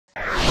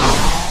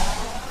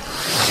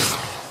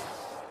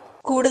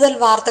കൂടുതൽ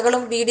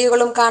വാർത്തകളും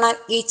വീഡിയോകളും കാണാൻ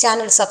ഈ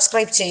ചാനൽ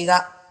സബ്സ്ക്രൈബ് ചെയ്യുക.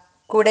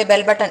 കൂടെ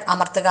ബെൽ ബട്ടൺ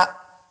അമർത്തുക.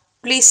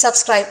 Please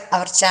subscribe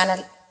our channel.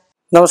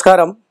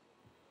 നമസ്കാരം.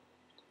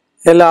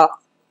 എല്ലാ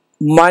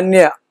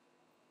മാന്യ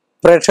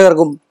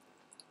പ്രേക്ഷകർക്കും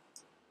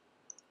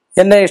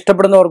എന്നെ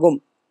ഇഷ്ടപ്പെടുന്നവർക്കും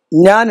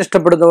ഞാൻ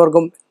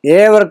ഇഷ്ടപ്പെടുന്നവർക്കും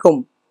ഏവർക്കും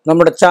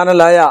നമ്മുടെ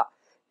ചാനലായ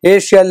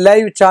ഏഷ്യ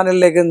ലൈവ്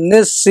ചാനലിലേക്ക്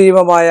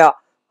നിസ്സീമമായ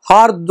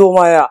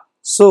ഹാർദവുമായ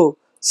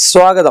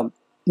സുസ്വാഗതം.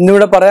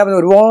 ഇന്നിവിടെ പറയാമെന്ന്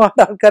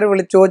ഒരുപാട് ആൾക്കാർ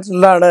വിളിച്ചു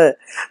ചോദിച്ചിട്ടുള്ളതാണ്.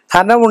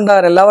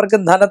 ധനമുണ്ടാകാൻ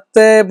എല്ലാവർക്കും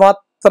ധനത്തെ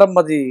മാത്രം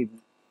മതി.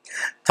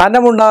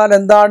 ധനമുണ്ടാകാൻ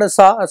എന്താണ്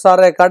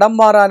സാറേ, കടം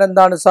മാറാൻ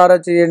എന്താണ് സാറേ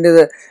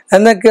ചെയ്യേണ്ടത്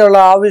എന്നൊക്കെയുള്ള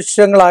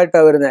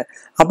ആവശ്യങ്ങളായിട്ടാണ് വരുന്നത്.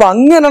 അപ്പൊ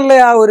അങ്ങനെയുള്ള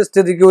ആ ഒരു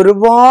സ്ഥിതിക്ക്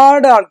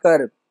ഒരുപാട്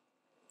ആൾക്കാർ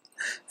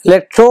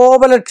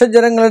ലക്ഷോപലക്ഷം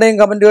ജനങ്ങളുടെയും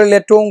കമന്റുകളിൽ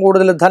ഏറ്റവും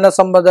കൂടുതൽ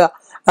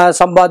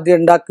സമ്പാദ്യം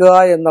ഉണ്ടാക്കുക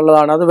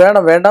എന്നുള്ളതാണ്. അത്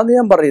വേണം, വേണ്ടെന്ന്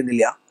ഞാൻ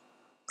പറയുന്നില്ല.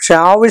 പക്ഷെ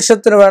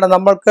ആവശ്യത്തിന് വേണം.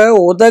 നമ്മൾക്ക്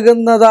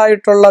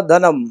ഉതകുന്നതായിട്ടുള്ള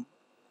ധനം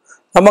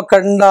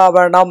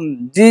നമുക്കുണ്ടാവണം,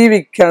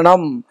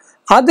 ജീവിക്കണം,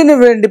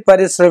 അതിനുവേണ്ടി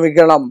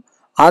പരിശ്രമിക്കണം.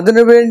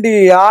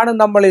 അതിനുവേണ്ടിയാണ്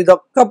നമ്മൾ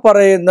ഇതൊക്കെ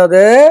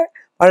പറയുന്നത്.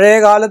 പഴയ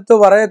കാലത്ത്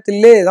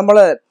പറയത്തില്ലേ,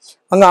 നമ്മള്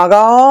അങ്ങ്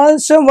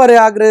ആകാശം വരെ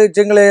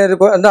ആഗ്രഹിച്ചെങ്കിലേ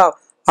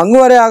അങ്ങ്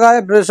വരെ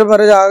ആകാശം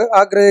വരെ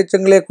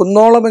ആഗ്രഹിച്ചെങ്കിലേ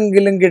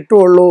കുന്നോളമെങ്കിലും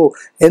കിട്ടുള്ളൂ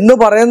എന്ന്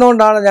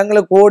പറയുന്നതുകൊണ്ടാണ് ഞങ്ങൾ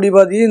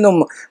കോടിപതിയെന്നും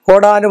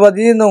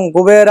കോടാനുപതിയെന്നും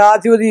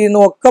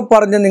കുബേരാധിപതിയെന്നും ഒക്കെ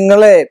പറഞ്ഞ്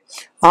നിങ്ങളെ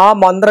ആ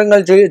മന്ത്രങ്ങൾ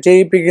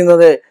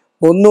ചെയ്യിപ്പിക്കുന്നത്.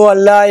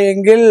 ഒന്നുമല്ല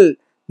എങ്കിൽ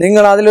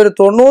നിങ്ങൾ അതിലൊരു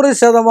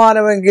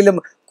 90%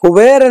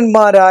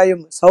 കുബേരന്മാരായും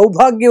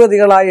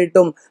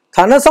സൗഭാഗ്യവതികളായിട്ടും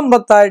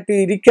ധനസമ്പത്തായിട്ട്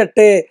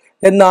ഇരിക്കട്ടെ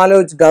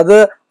എന്നാലോചിച്ചിട്ട് അത്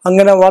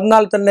അങ്ങനെ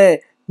വന്നാൽ തന്നെ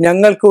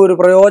ഞങ്ങൾക്ക് ഒരു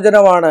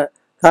പ്രയോജനമാണ്.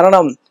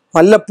 കാരണം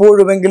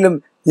വല്ലപ്പോഴുമെങ്കിലും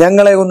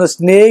ഞങ്ങളെ ഒന്ന്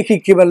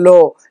സ്നേഹിക്കുമല്ലോ,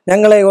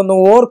 ഞങ്ങളെ ഒന്ന്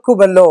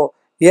ഓർക്കുമല്ലോ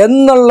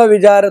എന്നുള്ള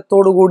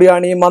വിചാരത്തോടു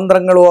കൂടിയാണ് ഈ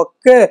മന്ത്രങ്ങളും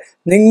ഒക്കെ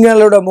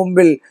നിങ്ങളുടെ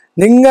മുമ്പിൽ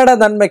നിങ്ങളുടെ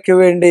നന്മയ്ക്ക്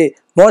വേണ്ടി.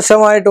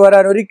 മോശമായിട്ട്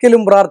വരാൻ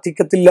ഒരിക്കലും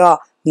പ്രാർത്ഥിക്കത്തില്ല.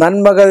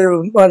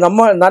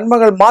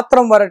 നന്മകൾ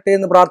മാത്രം വരട്ടെ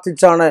എന്ന്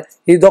പ്രാർത്ഥിച്ചാണ്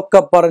ഇതൊക്കെ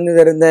പറഞ്ഞു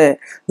തരുന്നത്.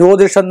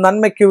 ജ്യോതിഷം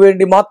നന്മയ്ക്ക്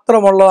വേണ്ടി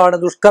മാത്രമുള്ളതാണ്,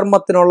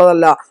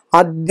 ദുഷ്കർമ്മത്തിനുള്ളതല്ല.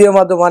 ആദ്യം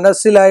അത്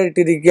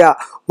മനസ്സിലായിട്ടിരിക്കുക.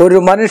 ഒരു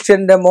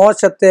മനുഷ്യന്റെ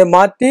മോശത്തെ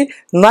മാറ്റി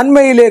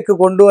നന്മയിലേക്ക്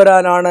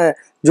കൊണ്ടുവരാനാണ്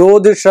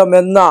ജ്യോതിഷം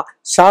എന്ന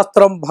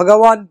ശാസ്ത്രം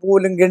ഭഗവാൻ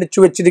പോലും ഗണിച്ചു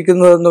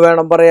വെച്ചിരിക്കുന്നതെന്ന്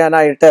വേണം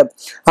പറയാനായിട്ട്.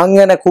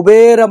 അങ്ങനെ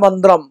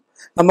കുബേരമന്ത്രം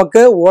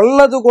നമുക്ക്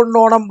ഉള്ളത്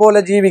കൊണ്ടോണം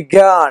പോലെ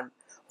ജീവിക്കാൻ,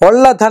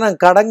 ഉള്ള ധനം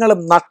കടങ്ങളും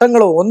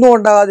നഷ്ടങ്ങളും ഒന്നും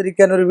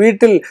ഉണ്ടാകാതിരിക്കാൻ, ഒരു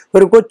വീട്ടിൽ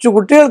ഒരു കൊച്ചു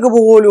കുട്ടികൾക്ക്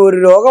പോലും ഒരു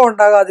രോഗം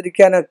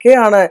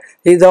ഉണ്ടാകാതിരിക്കാനൊക്കെയാണ്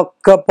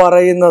ഇതൊക്കെ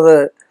പറയുന്നത്.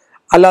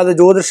 അല്ലാതെ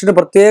ജ്യോതിഷത്തിന്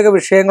പ്രത്യേക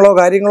വിഷയങ്ങളോ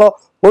കാര്യങ്ങളോ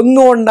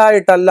ഒന്നും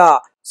ഉണ്ടായിട്ടല്ല.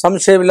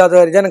 സംശയമില്ലാത്ത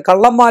കാര്യം, ഞാൻ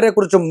കള്ളന്മാരെ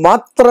കുറിച്ച്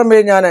മാത്രമേ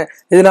ഞാൻ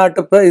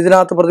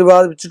ഇതിനകത്ത്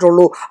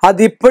പ്രതിപാദിച്ചിട്ടുള്ളൂ.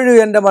 അതിപ്പോഴും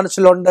എൻ്റെ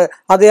മനസ്സിലുണ്ട്,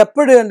 അത്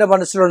എപ്പോഴും എൻ്റെ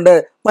മനസ്സിലുണ്ട്,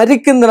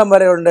 മരിക്കുന്നിടം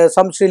വരെ ഉണ്ട്.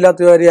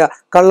 സംശയമില്ലാത്ത കാര്യം,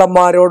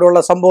 കള്ളന്മാരോടുള്ള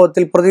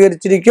സംഭവത്തിൽ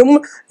പ്രതികരിച്ചിരിക്കും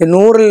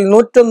 100ൽ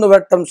 101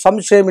 വട്ടം.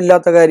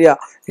 സംശയമില്ലാത്ത കാര്യം.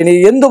 ഇനി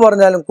എന്തു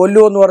പറഞ്ഞാലും,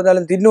 കൊല്ലുമെന്ന്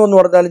പറഞ്ഞാലും തിന്നുമെന്ന്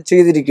പറഞ്ഞാലും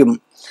ചെയ്തിരിക്കും.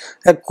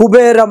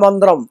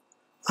 കുബേരമന്ത്രം,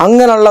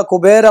 അങ്ങനെയുള്ള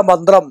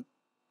കുബേരമന്ത്രം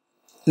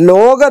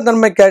ലോക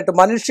നന്മയ്ക്കായിട്ട്,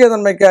 മനുഷ്യ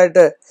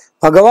നന്മയ്ക്കായിട്ട്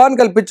ഭഗവാൻ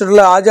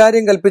കൽപ്പിച്ചിട്ടുള്ള,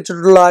 ആചാര്യം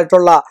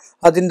കൽപ്പിച്ചിട്ടുള്ളതായിട്ടുള്ള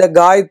അതിൻ്റെ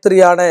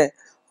ഗായത്രിയാണ്.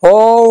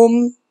 ഓം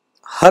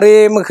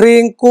ഹ്രീം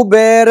ഹ്രീം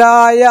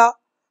കുബേരായ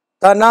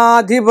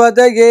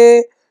ധനാധിപതയേ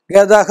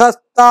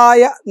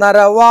ഗദഹസ്തായ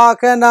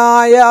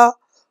നരവാഹനായ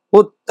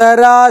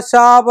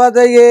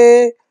ഉത്തരാശാപതയേ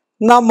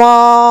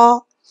നമഃ.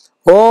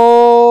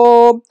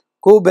 ഓം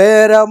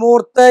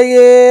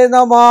കുബേരമൂർത്തയേ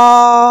നമഃ.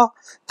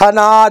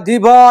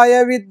 ധനാധിപായ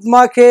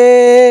വിദ്മഹേ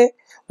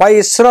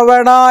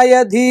വൈശ്രവണായ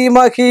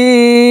ധീമഹി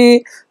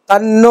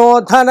തന്നോ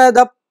ധനദ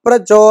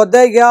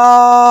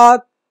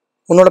പ്രചോദയാത്.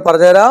 ഒന്നുകൂടെ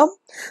പറഞ്ഞുതരാം.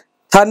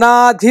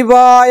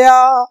 ധനാധിപായ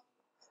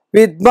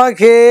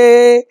വിദ്മഹേ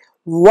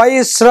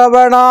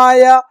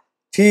വൈശ്രവണായ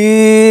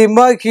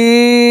ധീമഹി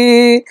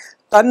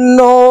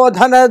തന്നോ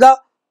ധനദ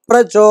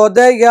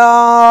പ്രചോദയാത്.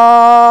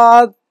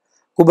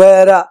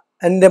 കുബേര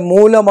എൻ്റെ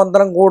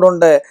മൂലമന്ത്രം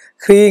കൂടുണ്ട്.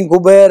 ഹ്രീം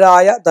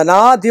കുബേരായ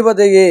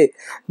ധനാധിപതയെ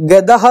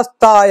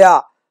ഗദഹസ്തായ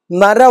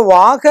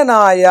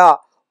നരവാഹനായ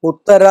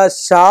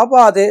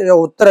ഉത്തരശാപതയേ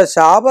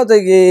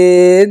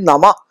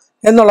നമ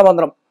എന്നുള്ള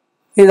മന്ത്രം.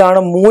 ഇതാണ്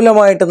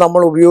മൂലമായിട്ട്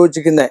നമ്മൾ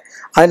ഉപയോഗിച്ചിരിക്കുന്നത്.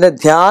 അതിൻ്റെ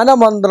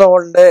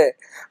ധ്യാനമന്ത്രമുണ്ട്.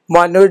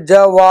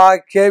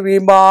 മനുജവാക്യ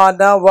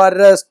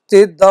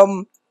വിമാനവരസ്ഥിതം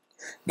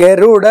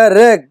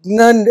ഗരുഡരഗ്നിഭം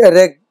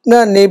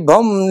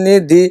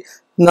നിധി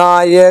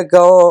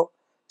നായകോ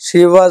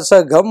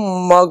ശിവസഖം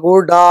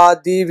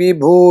മകുടാതി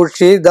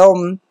വിഭൂഷിതം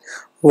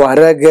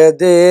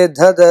വരഗദേ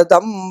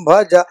ധദതം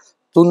ഭജ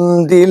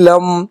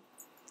തുന്തിലം.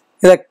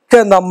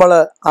 ഇതൊക്കെ നമ്മൾ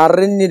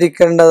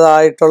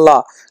അറിഞ്ഞിരിക്കേണ്ടതായിട്ടുള്ള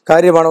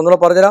കാര്യമാണ്. ഒന്നുകൂടെ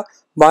പറഞ്ഞുതരാം.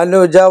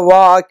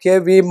 മനുജവാക്യ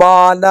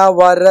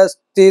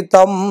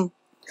വിമാനവരസ്ഥിതം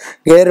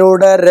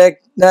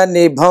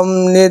ഗരുഡരഗ്നിഭം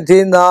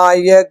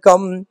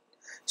നിധിനായകം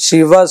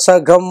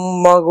ശിവസഖം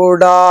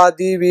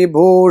മകുടാതി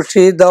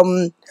വിഭൂഷിതം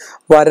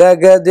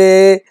വരഗദേ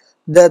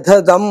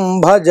ദധതം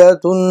ഭജ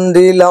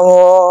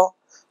തുന്തിലമോ.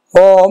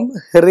 ഓം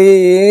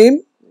ഹ്രീം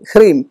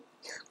ഹ്രീം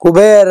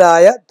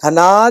കുബേരായ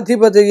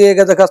ധനാധിപതിയെ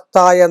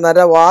ഗതഹസ്തായ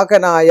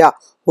നരവാഹനായ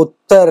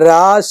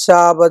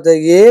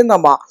ഉത്തരാശാപതയേ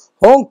നമ.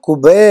 ഓം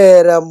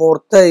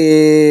കുബേരമൂർത്തയേ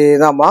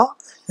നമ.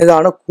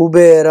 ഇതാണ്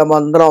കുബേര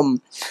മന്ത്രം.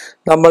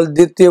 നമ്മൾ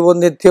നിത്യവും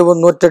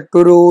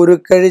 108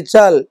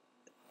 കഴിച്ചാൽ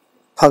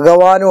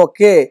ഭഗവാനും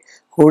ഒക്കെ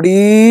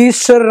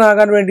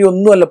കോടീശ്വരനാകാൻ വേണ്ടി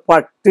ഒന്നുമല്ല,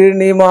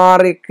 പട്ടിണി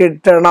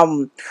മാറിക്കിട്ടണം.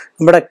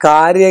 നമ്മുടെ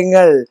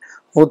കാര്യങ്ങൾ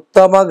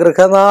ഉത്തമ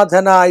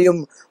ഗൃഹനാഥനായും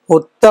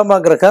ഉത്തമ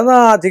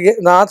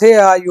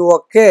ഗൃഹനാഥയായും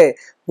ഒക്കെ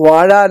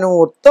വാഴാനും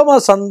ഉത്തമ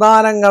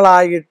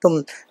സന്താനങ്ങളായിട്ടും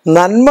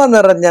നന്മ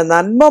നിറഞ്ഞ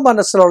നന്മ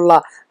മനസ്സിലുള്ള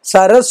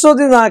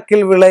സരസ്വതി നാക്കിൽ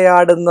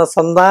വിളയാടുന്ന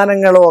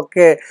സന്താനങ്ങളും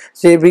ഒക്കെ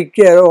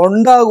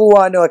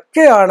ഉണ്ടാകുവാനും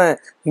ഒക്കെയാണ്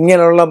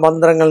ഇങ്ങനെയുള്ള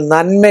മന്ത്രങ്ങൾ.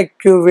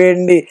 നന്മയ്ക്കു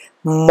വേണ്ടി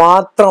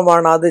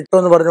മാത്രമാണ് അത്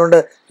എന്ന് പറഞ്ഞുകൊണ്ട്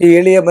ഈ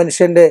എളിയ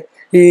മനുഷ്യന്റെ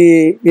ഈ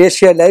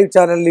ഏഷ്യ ലൈവ്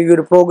ചാനലിൽ ഈ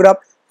ഒരു പ്രോഗ്രാം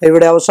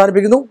ഇവിടെ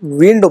അവസാനിപ്പിക്കുന്നു.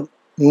 വീണ്ടും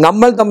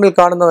നമ്മൾ തമ്മിൽ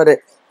കാണുന്നവരെ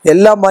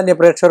എല്ലാ മാന്യ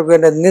പ്രേക്ഷകർക്കും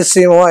എൻ്റെ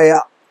നിസ്സീമമായ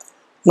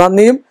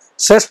നന്ദിയും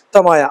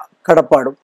ശ്രേഷ്ഠമായ കടപ്പാടും.